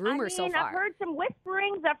it's all been rumors so far. I've heard some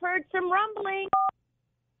whisperings. I've heard some rumblings.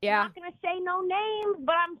 Yeah. I'm not going to say no names,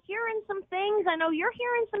 but I'm hearing some things. I know you're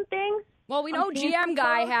hearing some things. Well, we know GM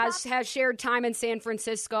Guy has shared time in San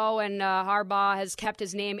Francisco, and Harbaugh has kept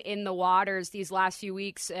his name in the waters these last few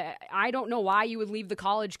weeks. I don't know why you would leave the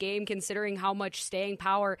college game considering how much staying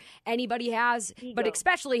power anybody has, but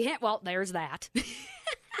especially him. Well, there's that.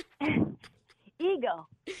 Ego.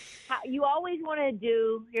 You always want to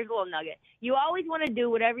do, here's a little nugget, you always want to do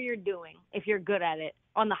whatever you're doing, if you're good at it,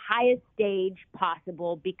 on the highest stage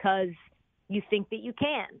possible because you think that you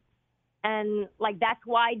can. And, that's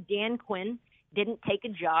why Dan Quinn didn't take a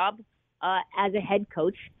job as a head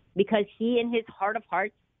coach, because he, in his heart of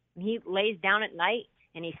hearts, he lays down at night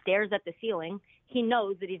and he stares at the ceiling. He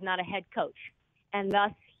knows that he's not a head coach. And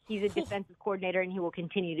thus, he's a defensive coordinator, and he will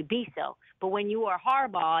continue to be so. But when you are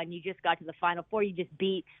Harbaugh and you just got to the Final Four, you just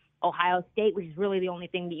beat Ohio State, which is really the only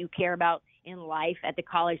thing that you care about in life at the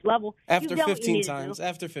college level. After 15 times. Sorry.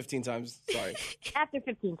 After 15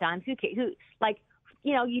 times. Who cares?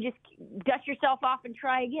 You just dust yourself off and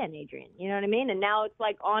try again, Adrian. You know what I mean? And now it's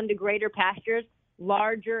on to greater pastures,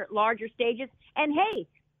 larger stages. And, hey,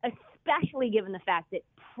 especially given the fact that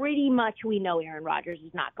pretty much we know Aaron Rodgers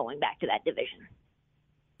is not going back to that division.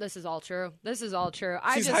 This is all true. She's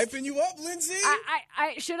hyping you up, Lindsay.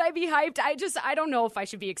 Should I be hyped? I don't know if I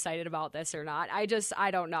should be excited about this or not. I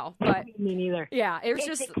don't know. But me neither. Yeah, it's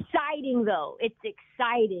just exciting, though. It's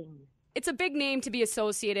exciting. It's a big name to be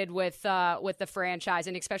associated with the franchise,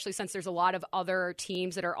 and especially since there's a lot of other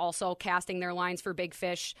teams that are also casting their lines for big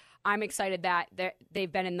fish. I'm excited that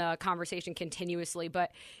they've been in the conversation continuously.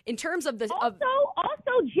 But in terms of also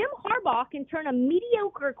Jim Harbaugh can turn a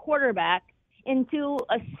mediocre quarterback into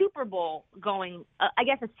a Super Bowl a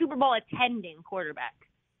Super Bowl attending quarterback.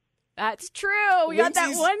 That's true. We got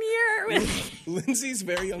that 1 year. Lindsay's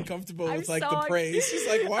very uncomfortable with the praise. She's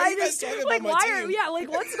like, why are you guys talking about my team?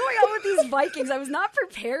 What's going on with these Vikings? I was not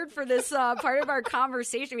prepared for this part of our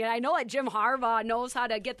conversation. I know that Jim Harbaugh knows how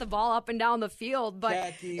to get the ball up and down the field,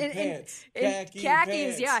 but khakis,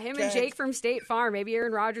 yeah, him and Jake from State Farm. Maybe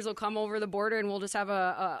Aaron Rodgers will come over the border and we'll just have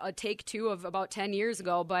a take two of about 10 years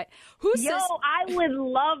ago. But I would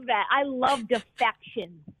love that. I love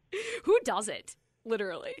defection. Who does it?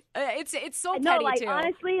 Literally, it's so petty too.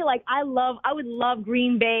 Honestly, I would love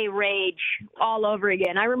Green Bay rage all over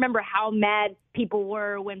again. I remember how mad people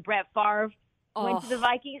were when Brett Favre went to the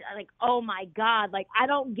Vikings. I'm like, oh my God, like I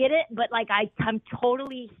don't get it, but like I'm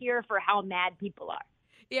totally here for how mad people are.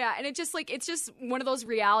 Yeah, and it's just one of those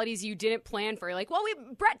realities you didn't plan for. You're like, well,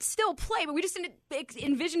 Brett still play, but we just didn't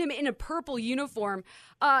envision him in a purple uniform.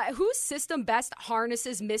 Whose system best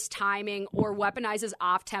harnesses mistiming or weaponizes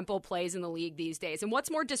off-tempo plays in the league these days? And what's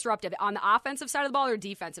more disruptive, on the offensive side of the ball or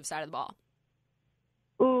defensive side of the ball?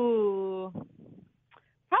 Ooh,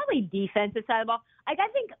 probably defensive side of the ball. Like I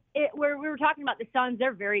think where we were talking about the Suns,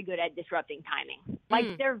 they're very good at disrupting timing.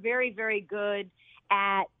 Like they're very, very good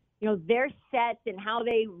at their sets and how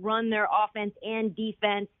they run their offense and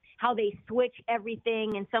defense, how they switch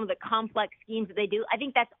everything and some of the complex schemes that they do. I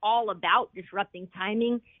think that's all about disrupting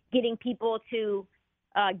timing, getting people to,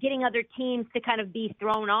 getting other teams to kind of be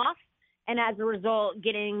thrown off. And as a result,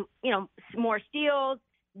 getting, more steals,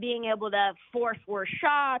 being able to force worse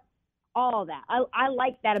shots, all that. I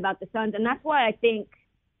like that about the Suns. And that's why I think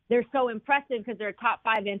they're so impressive, because they're top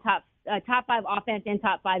five offense and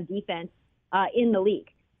top five defense in the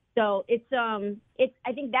league. So I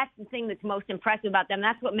think that's the thing that's most impressive about them.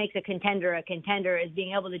 That's what makes a contender is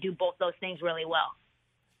being able to do both those things really well.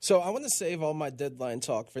 So I want to save all my deadline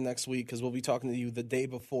talk for next week, because we'll be talking to you the day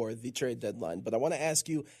before the trade deadline. But I want to ask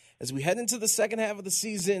you, as we head into the second half of the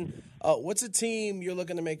season, what's a team you're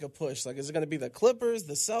looking to make a push? Like, is it going to be the Clippers,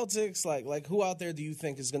 the Celtics? Like who out there do you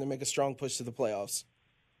think is going to make a strong push to the playoffs?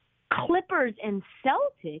 Clippers and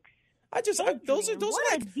Celtics? Those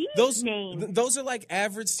are like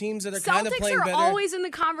average teams that are kind of playing better. Celtics are always in the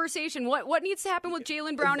conversation. What needs to happen with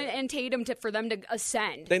Jaylen Brown and Tatum for them to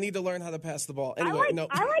ascend? They need to learn how to pass the ball. Anyway,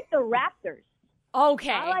 I like the Raptors.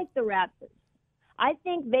 Okay, I like the Raptors. I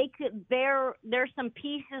think they could. They're some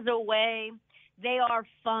pieces away. They are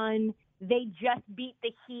fun. They just beat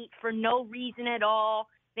the Heat for no reason at all.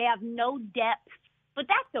 They have no depth, but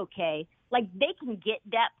that's okay. Like, they can get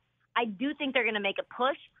depth. I do think they're going to make a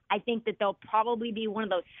push. I think that they'll probably be one of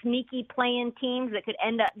those sneaky playing teams that could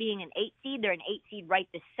end up being an 8 seed. They're an 8 seed right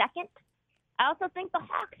this second. I also think the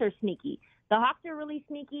Hawks are sneaky. The Hawks are really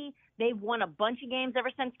sneaky. They've won a bunch of games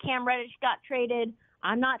ever since Cam Reddish got traded.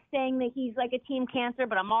 I'm not saying that he's like a team cancer,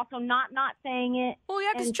 but I'm also not saying it. Well,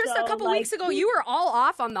 yeah, because Trista, a couple weeks ago, you were all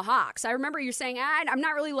off on the Hawks. I remember you saying, I'm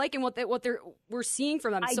not really liking what we're seeing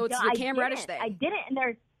from them. So it's the Cam Reddish thing. I didn't, and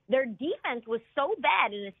their defense was so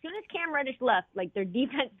bad, and as soon as Cam Reddish left, like, their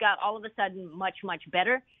defense got all of a sudden much, much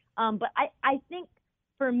better. But I think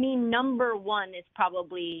for me, number one is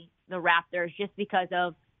probably the Raptors, just because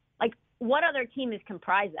of, like, what other team is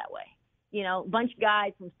comprised that way? A bunch of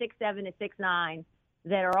guys from 6'7" to 6'9"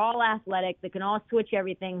 that are all athletic, that can all switch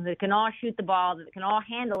everything, that can all shoot the ball, that can all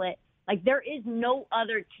handle it. Like, there is no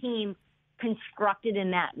other team constructed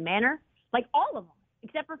in that manner. Like, all of them,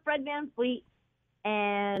 except for Fred VanVleet.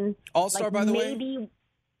 And All-Star, by the way?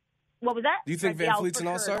 What was that? Do you think VanVleet's an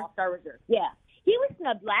All-Star? All-Star reserve. Yeah. He was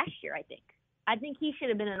snubbed last year, I think. I think he should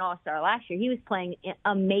have been an All-Star last year. He was playing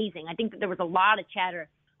amazing. I think that there was a lot of chatter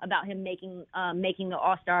about him making the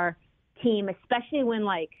All-Star team, especially when,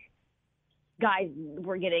 like, guys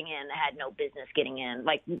were getting in that had no business getting in.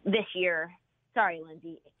 Like, this year, sorry,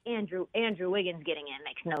 Lindsay, Andrew Wiggins getting in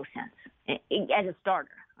makes no sense. As a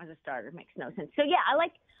starter, makes no sense. So, yeah, I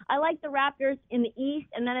like the Raptors in the East,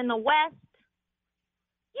 and then in the West,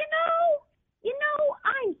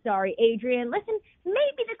 I'm sorry, Adrian. Listen,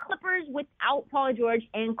 maybe the Clippers without Paul George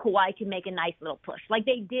and Kawhi can make a nice little push, like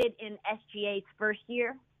they did in SGA's first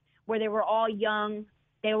year, where they were all young.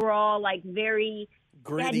 They were all, like, very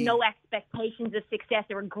gritty. They had no expectations of success.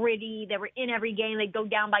 They were gritty. They were in every game. They'd go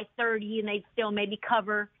down by 30, and they'd still maybe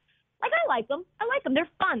cover. Like, I like them. They're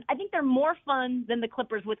fun. I think they're more fun than the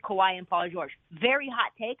Clippers with Kawhi and Paul George. Very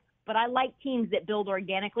hot take, but I like teams that build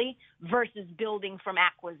organically versus building from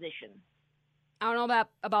acquisition. I don't know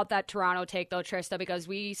about that Toronto take, though, Trista, because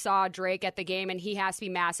we saw Drake at the game, and he has to be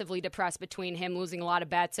massively depressed between him losing a lot of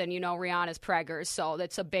bets and, Rihanna's preggers, so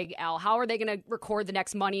that's a big L. How are they going to record the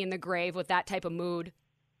next Money in the Grave with that type of mood?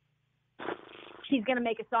 He's going to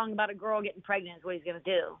make a song about a girl getting pregnant is what he's going to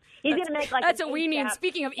do. He's going to make, like, that's what we mean.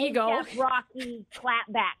 Speaking of ego. Rocky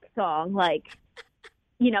clapback song, like,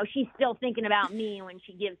 she's still thinking about me when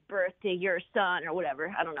she gives birth to your son or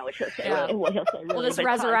whatever. I don't know what he'll say. Yeah. What he'll say. Really, we'll just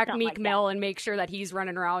resurrect Meek Mill and make sure that he's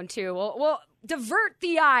running around too. We'll divert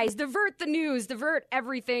the eyes, divert the news, divert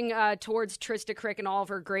everything towards Trista Crick and all of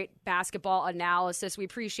her great basketball analysis. We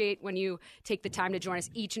appreciate when you take the time to join us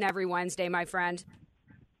each and every Wednesday, my friend.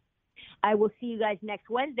 I will see you guys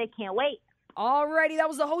next Wednesday. Can't wait. Alrighty, that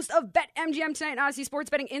was the host of BetMGM tonight, Odyssey Sports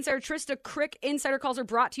Betting Insider Trista Crick. Insider calls are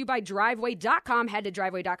brought to you by Driveway.com. Head to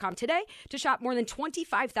Driveway.com today to shop more than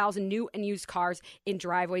 25,000 new and used cars in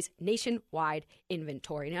Driveway's nationwide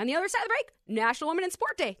inventory. Now, on the other side of the break, National Women in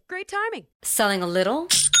Sport Day. Great timing. Selling a little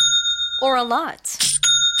or a lot?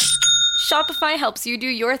 Shopify helps you do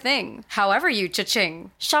your thing, however you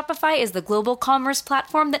cha-ching. Shopify is the global commerce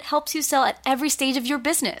platform that helps you sell at every stage of your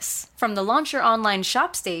business. From the launch your online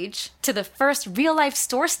shop stage, to the first real-life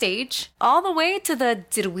store stage, all the way to the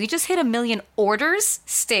did we just hit 1 million orders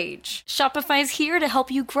stage. Shopify's here to help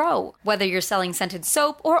you grow. Whether you're selling scented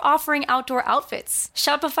soap or offering outdoor outfits,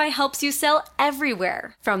 Shopify helps you sell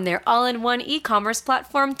everywhere. From their all-in-one e-commerce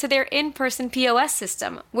platform to their in-person POS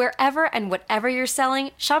system, wherever and whatever you're selling,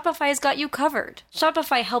 Shopify's got you covered.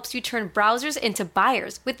 Shopify helps you turn browsers into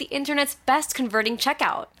buyers with the internet's best converting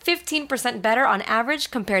checkout. 15% better on average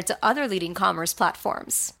compared to other leading commerce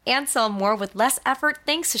platforms. And sell more with less effort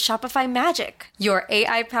thanks to Shopify Magic, your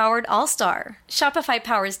AI-powered all-star. Shopify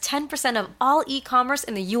powers 10% of all e-commerce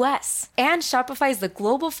in the U.S. And Shopify is the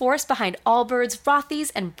global force behind Allbirds,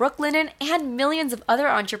 Rothy's, and Brooklinen, and millions of other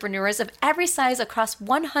entrepreneurs of every size across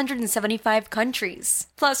 175 countries.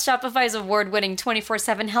 Plus, Shopify's award-winning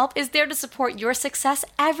 24/7 help is there to support your success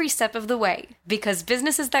every step of the way. Because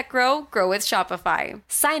businesses that grow, grow with Shopify.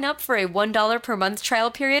 Sign up for a $1 per month trial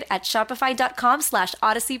period at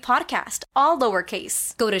shopify.com/Odyssey Podcast, all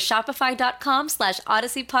lowercase. Go to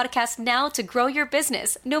shopify.com/Odyssey Podcast now to grow your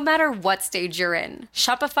business, no matter what stage you're in.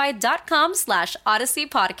 Shopify.com/Odyssey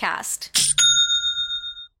Podcast.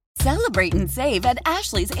 Celebrate and save at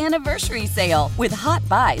Ashley's Anniversary Sale. With Hot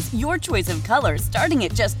Buys, your choice of colors starting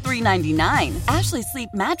at just $3.99. Ashley Sleep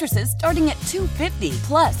mattresses starting at $2.50.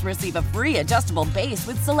 Plus, receive a free adjustable base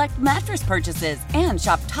with select mattress purchases. And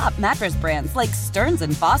shop top mattress brands like Stearns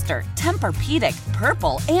 & Foster, Tempur-Pedic,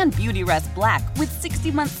 Purple, and Beautyrest Black with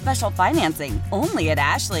 60-month special financing. Only at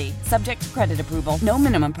Ashley. Subject to credit approval. No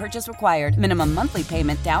minimum purchase required. Minimum monthly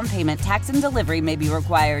payment, down payment, tax, and delivery may be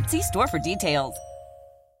required. See store for details.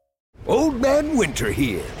 Old Man Winter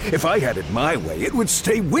here. If I had it my way, it would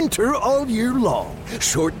stay winter all year long.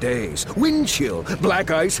 Short days, wind chill, black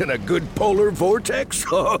ice, and a good polar vortex.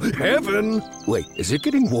 Oh, heaven. Wait, is it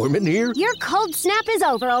getting warm in here? Your cold snap is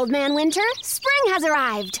over, Old Man Winter. Spring has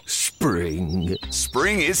arrived. Spring.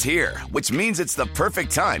 Spring is here, which means it's the perfect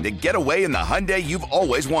time to get away in the Hyundai you've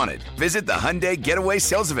always wanted. Visit the Hyundai Getaway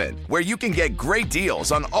Sales Event, where you can get great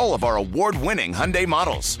deals on all of our award-winning Hyundai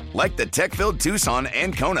models, like the tech-filled Tucson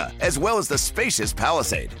and Kona, as well as the spacious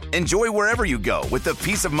Palisade. Enjoy wherever you go with the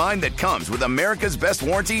peace of mind that comes with America's best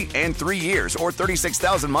warranty and 3 years or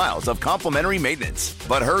 36,000 miles of complimentary maintenance.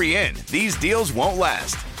 But hurry in, these deals won't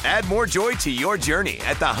last. Add more joy to your journey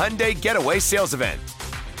at the Hyundai Getaway Sales Event.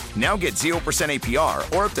 Now get 0% APR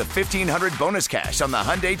or up to $1,500 bonus cash on the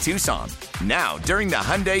Hyundai Tucson. Now, during the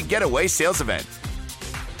Hyundai Getaway Sales Event.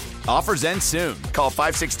 Offers end soon. Call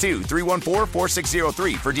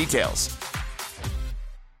 562-314-4603 for details.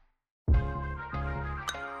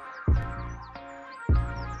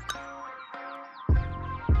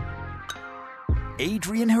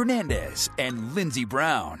 Adrian Hernandez and Lindsey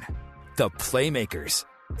Brown, the Playmakers,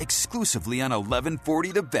 exclusively on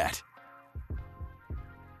 1140 The Bet.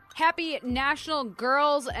 Happy National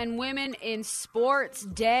Girls and Women in Sports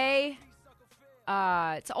Day.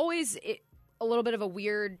 It's always a little bit of a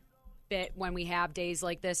weird bit when we have days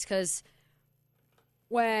like this, because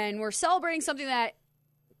when we're celebrating something that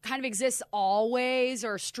kind of exists always,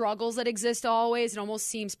 or struggles that exist always, it almost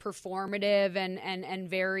seems performative and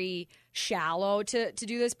very shallow to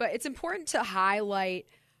do this. But it's important to highlight,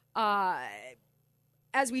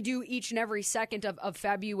 as we do each and every second of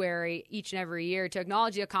February, each and every year, to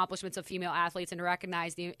acknowledge the accomplishments of female athletes and to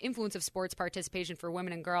recognize the influence of sports participation for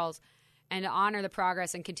women and girls, and to honor the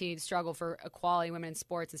progress and continued struggle for equality in women in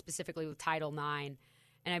sports, and specifically with Title IX.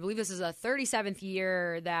 And I believe this is a 37th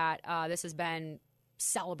year that this has been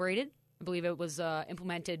celebrated. I believe it was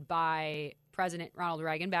implemented by President Ronald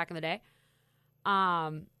Reagan back in the day.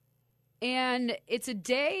 And it's a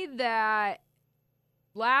day that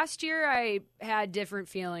last year I had different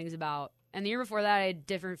feelings about, and the year before that I had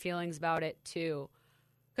different feelings about it too,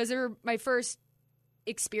 because they were my first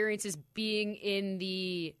experiences being in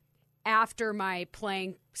the after my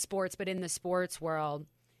playing sports, but in the sports world.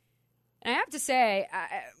 And I have to say,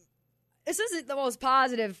 this isn't the most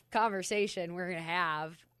positive conversation we're going to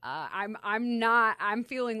have. I'm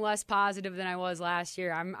feeling less positive than I was last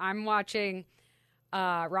year. I'm watching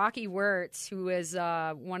Rocky Wirtz, who is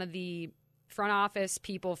one of the front office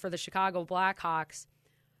people for the Chicago Blackhawks,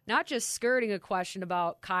 not just skirting a question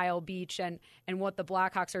about Kyle Beach and what the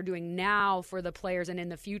Blackhawks are doing now for the players and in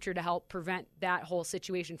the future to help prevent that whole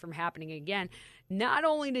situation from happening again. Not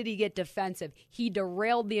only did he get defensive, he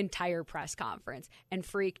derailed the entire press conference and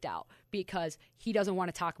freaked out because he doesn't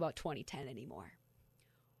want to talk about 2010 anymore.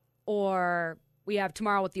 Or we have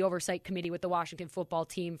tomorrow with the oversight committee with the Washington football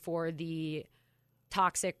team for the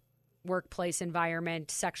toxic workplace environment,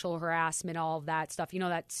 sexual harassment, all of that stuff. You know,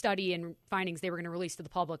 that study and findings they were going to release to the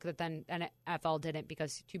public that then NFL didn't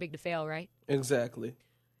because too big to fail, right? Exactly.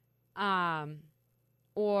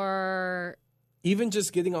 Or even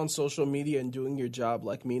just getting on social media and doing your job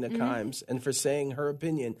like Mina Kimes and for saying her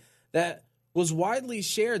opinion that was widely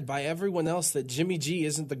shared by everyone else that Jimmy G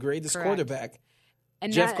isn't the greatest quarterback.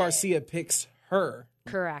 And Jeff Garcia picks her.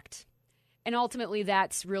 Correct. And ultimately,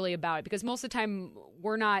 that's really about it. Because most of the time,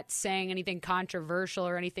 we're not saying anything controversial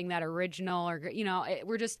or anything that original. Or, you know,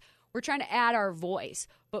 we're trying to add our voice.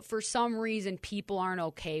 But for some reason, people aren't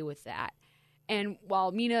okay with that. And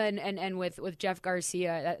while Mina and with Jeff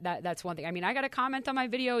Garcia, that's one thing. I mean, I got a comment on my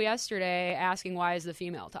video yesterday asking why is the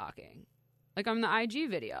female talking? Like on the IG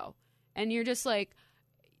video. And you're just like,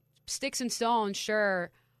 sticks and stones, sure.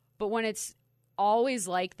 But when it's always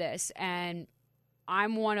like this and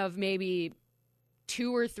I'm one of maybe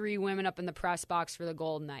 2 or 3 women up in the press box for the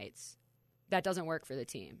Golden Knights. That doesn't work for the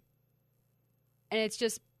team. And it's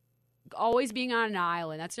just always being on an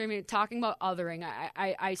island. That's what I mean. Talking about othering.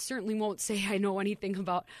 I certainly won't say I know anything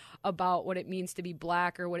about what it means to be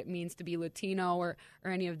black or what it means to be Latino or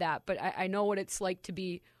any of that. But I know what it's like to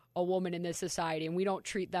be a woman in this society, and we don't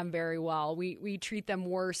treat them very well. We treat them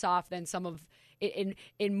worse off than some of in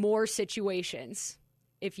more situations,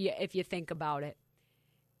 if you think about it.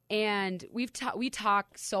 And we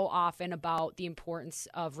talk so often about the importance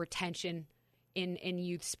of retention in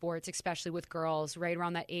youth sports, especially with girls right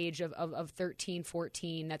around that age of 13,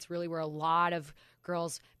 14. That's really where a lot of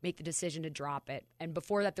girls make the decision to drop it. And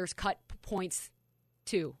before that, there's cut points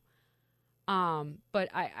too. But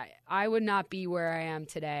I would not be where I am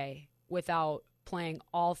today without playing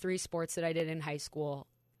all 3 sports that I did in high school,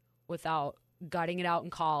 without gutting it out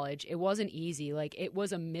in college. It wasn't easy. Like, it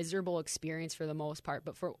was a miserable experience for the most part,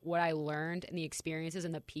 but for what I learned and the experiences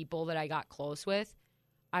and the people that I got close with,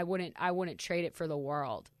 I wouldn't trade it for the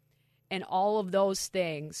world. And all of those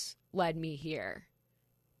things led me here.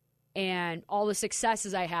 And all the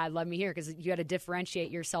successes I had led me here because you got to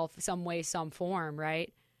differentiate yourself some way, some form,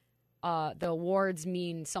 right? The awards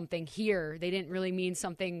mean something here. They didn't really mean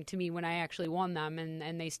something to me when I actually won them,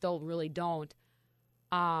 and they still really don't.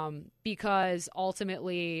 Because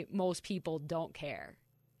ultimately most people don't care.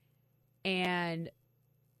 And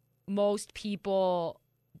most people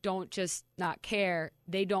don't just not care,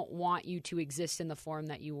 they don't want you to exist in the form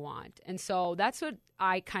that you want. And so that's what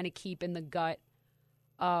I kind of keep in the gut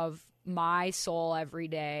of my soul every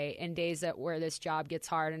day in days where this job gets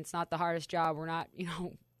hard. And it's not the hardest job. We're not,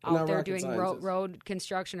 out there doing road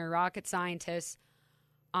construction or rocket scientists.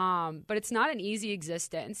 But it's not an easy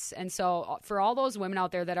existence. And so for all those women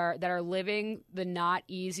out there that are living the not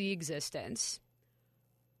easy existence,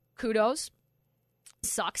 kudos.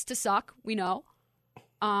 Sucks to suck, we know.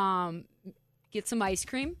 Get some ice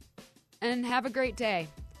cream and have a great day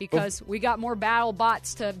because we got more battle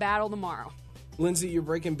bots to battle tomorrow. Lindsay, you're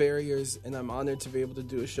breaking barriers, and I'm honored to be able to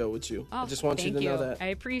do a show with you. I just want you to know that. I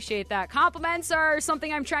appreciate that. Compliments are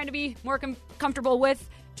something I'm trying to be more comfortable with.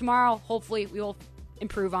 Tomorrow, hopefully, we will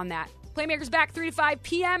improve on that. Playmakers back 3 to 5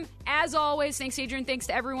 p.m. As always, thanks, Adrian. Thanks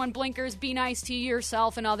to everyone. Blinkers, be nice to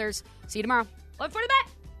yourself and others. See you tomorrow. Love for the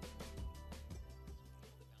bet.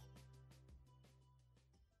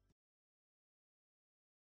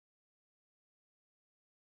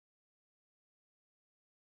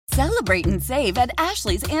 Celebrate and save at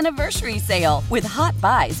Ashley's Anniversary Sale. With Hot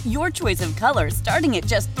Buys, your choice of colors starting at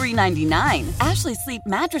just $3.99. Ashley Sleep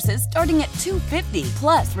mattresses starting at $2.50.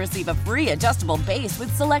 Plus, receive a free adjustable base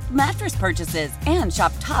with select mattress purchases. And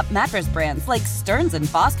shop top mattress brands like Stearns &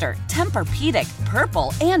 Foster, Tempur-Pedic,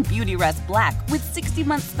 Purple, and Beautyrest Black with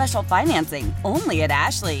 60-month special financing. Only at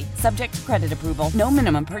Ashley. Subject to credit approval. No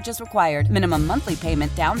minimum purchase required. Minimum monthly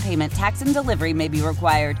payment, down payment, tax, and delivery may be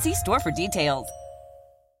required. See store for details.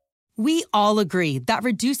 We all agree that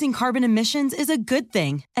reducing carbon emissions is a good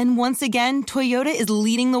thing. And once again, Toyota is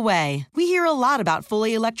leading the way. We hear a lot about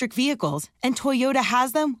fully electric vehicles, and Toyota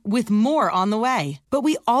has them with more on the way. But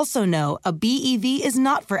we also know a BEV is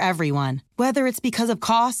not for everyone, whether it's because of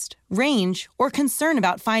cost, range, or concern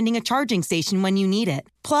about finding a charging station when you need it.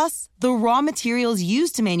 Plus, the raw materials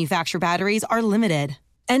used to manufacture batteries are limited.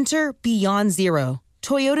 Enter Beyond Zero,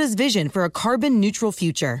 Toyota's vision for a carbon-neutral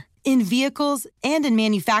future. in vehicles, and in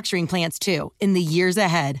manufacturing plants, too, in the years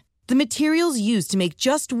ahead. The materials used to make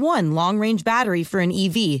just one long-range battery for an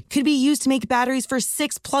EV could be used to make batteries for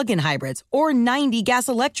 6 plug-in hybrids or 90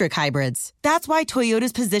 gas-electric hybrids. That's why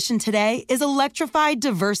Toyota's position today is electrified,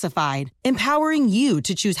 diversified, empowering you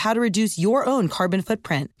to choose how to reduce your own carbon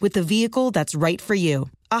footprint with the vehicle that's right for you.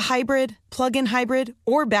 A hybrid, plug-in hybrid,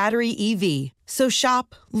 or battery EV. So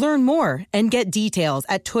shop, learn more, and get details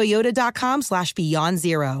at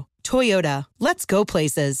toyota.com/beyond0. Toyota, let's go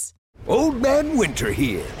places. Old Man Winter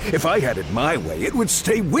here. If I had it my way, it would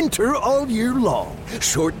stay winter all year long.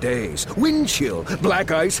 Short days, wind chill, black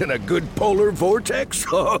ice, and a good polar vortex.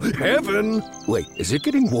 Oh, heaven. Wait, is it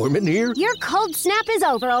getting warm in here? Your cold snap is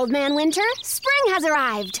over, Old Man Winter. Spring has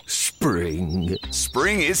arrived. Spring.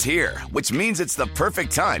 Spring is here, which means it's the perfect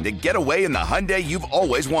time to get away in the Hyundai you've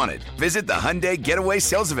always wanted. Visit the Hyundai Getaway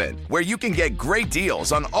Sales Event, where you can get great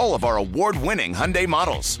deals on all of our award-winning Hyundai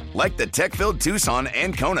models, like the tech-filled Tucson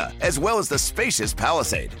and Kona, as well as the spacious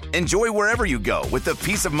Palisade. Enjoy wherever you go with the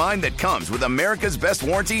peace of mind that comes with America's best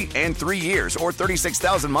warranty and 3 years or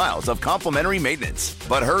 36,000 miles of complimentary maintenance.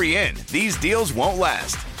 But hurry in, these deals won't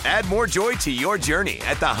last. Add more joy to your journey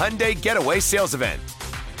at the Hyundai Getaway Sales Event.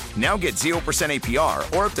 Now get 0% APR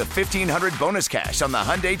or up to $1,500 bonus cash on the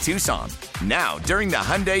Hyundai Tucson. Now, during the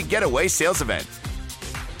Hyundai Getaway Sales Event.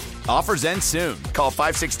 Offers end soon. Call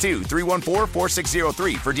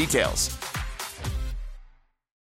 562-314-4603 for details.